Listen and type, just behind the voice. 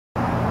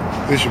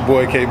This your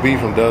boy KB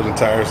from Dubs and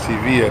Tires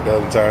TV at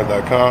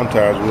dubsandtires.com.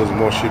 Tires, wheels, and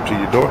more shipped to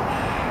your door.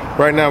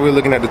 Right now we're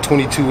looking at the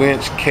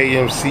 22-inch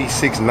KMC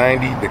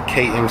 690, the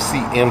KMC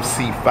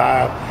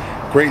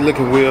MC5. Great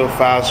looking wheel,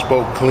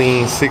 5-spoke,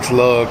 clean,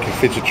 6-lug,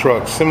 can fit your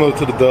truck. Similar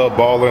to the Dub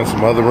Baller and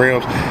some other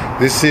rims.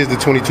 This is the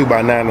 22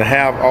 by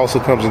 9.5. Also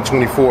comes in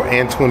 24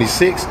 and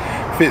 26.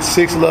 Fits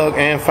 6-lug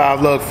and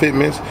 5-lug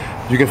fitments.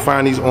 You can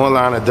find these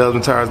online at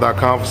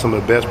dubsandtires.com for some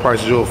of the best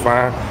prices you'll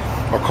find.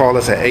 Or call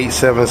us at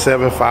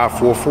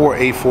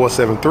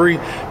 877-544-8473.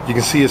 You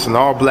can see it's an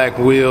all black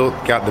wheel,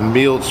 got the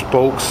milled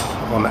spokes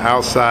on the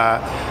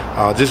outside.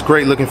 Just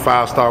great looking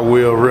 5-star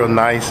wheel, real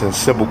nice and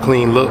simple,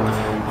 clean look.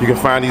 You can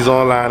find these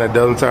online at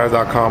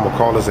dubsandtires.com or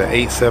call us at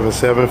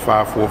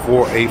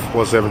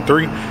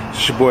 877-544-8473.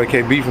 It's your boy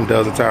KB from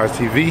Dubs and Tires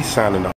TV signing off.